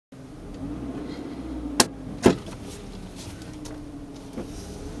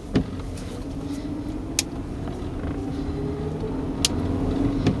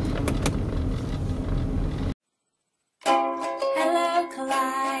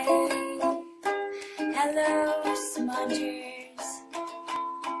Hello, smudgers.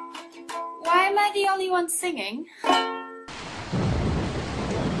 Why am I the only one singing?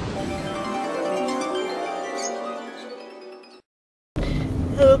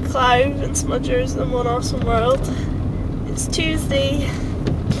 Hello Clive and smudgers in One Awesome World. It's Tuesday,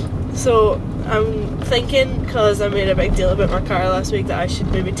 so I'm thinking, because I made a big deal about my car last week, that I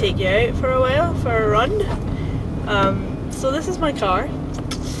should maybe take you out for a while, for a run. So this is my car.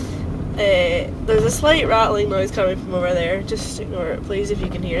 There's a slight rattling noise coming from over there, just ignore it please if you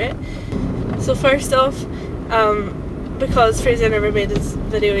can hear it. So first off, because Fraser never made this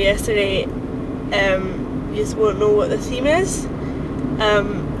video yesterday, you just won't know what the theme is.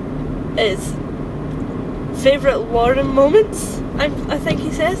 It's favourite Lauren moments, I think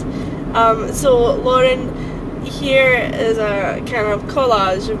he says. So Lauren, here is a kind of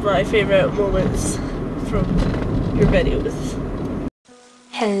collage of my favourite moments from your videos.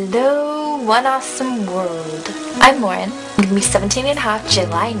 Hello, One Awesome World. I'm Lauren. I'm going to be 17 and a half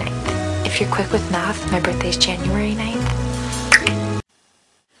July 9th. If you're quick with math, my birthday's January 9th.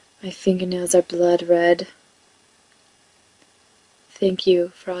 My fingernails are blood red. Thank you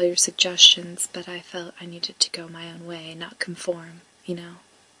for all your suggestions, but I felt I needed to go my own way, not conform, you know?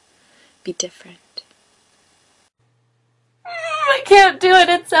 Be different. I can't do it,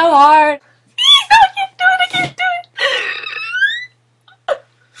 it's so hard. I can't do it.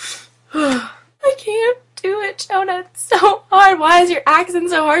 I can't do it, Jonah. It's so hard. Why is your accent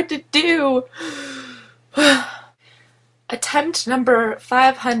so hard to do? Attempt number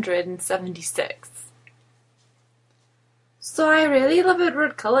 576. So I really love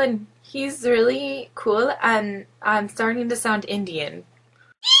Edward Cullen. He's really cool and I'm starting to sound Indian.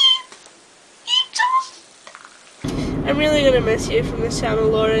 I'm really gonna miss you from this channel,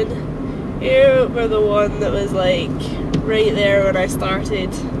 Lauren. You were the one that was like right there when I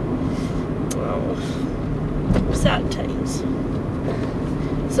started. Oh, sad times.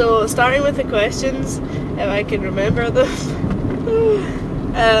 So starting with the questions, if I can remember them.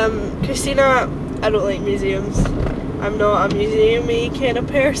 Christina, I don't like museums. I'm not a museum-y kind of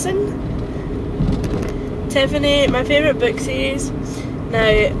person. Tiffany, my favourite book series.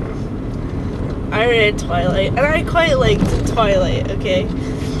 Now, I read Twilight, and I quite liked Twilight, okay?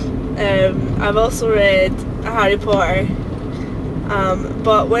 I've also read Harry Potter.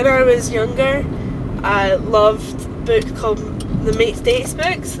 But when I was younger, I loved a book called the Mate's Dates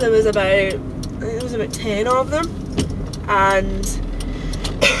books. There was about, I think there was about 10 of them. And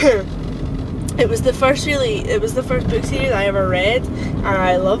it was the first book series I ever read, and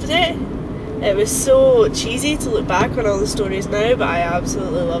I loved it. It was so cheesy to look back on all the stories now, but I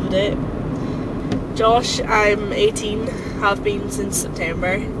absolutely loved it. Josh, I'm 18, have been since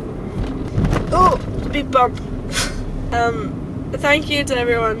September. Oh, big bump. Thank you to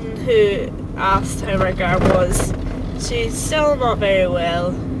everyone who asked how my grandma was. She's still not very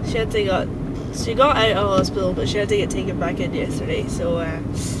well. She got out of hospital, but she had to get taken back in yesterday, so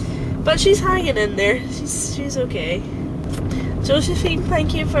but she's hanging in there. She's okay. Josephine,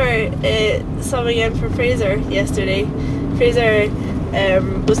 thank you for subbing in for Fraser yesterday. Fraser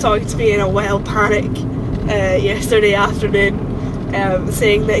was talking to me in a wild panic yesterday afternoon,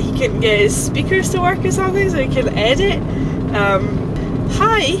 saying that he couldn't get his speakers to work or something so he can edit.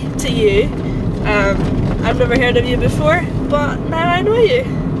 Hi to you. I've never heard of you before, but now I know you.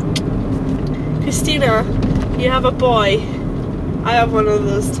 Christina, you have a boy. I have one of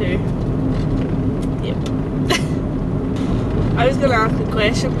those too. Yep. I was going to ask a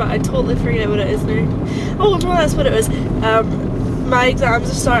question, but I totally forget what it is now. Oh no, that's what it was. My exams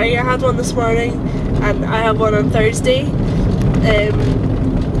are starting. I had one this morning, and I have one on Thursday,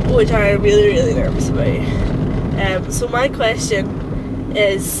 which I'm really nervous about. So my question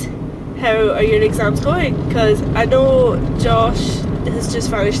is, how are your exams going? Because I know Josh has just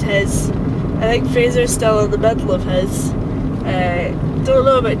finished his. I think Fraser's still in the middle of his. Don't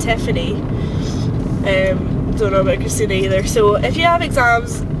know about Tiffany. Don't know about Christina either. So if you have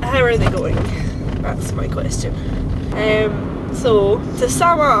exams, how are they going? That's my question. So to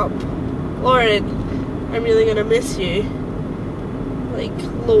sum up, Lauren, I'm really gonna miss you. Like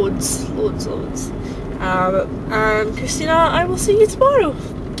loads. And Christina, I will see you tomorrow.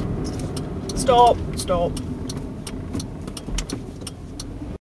 Stop.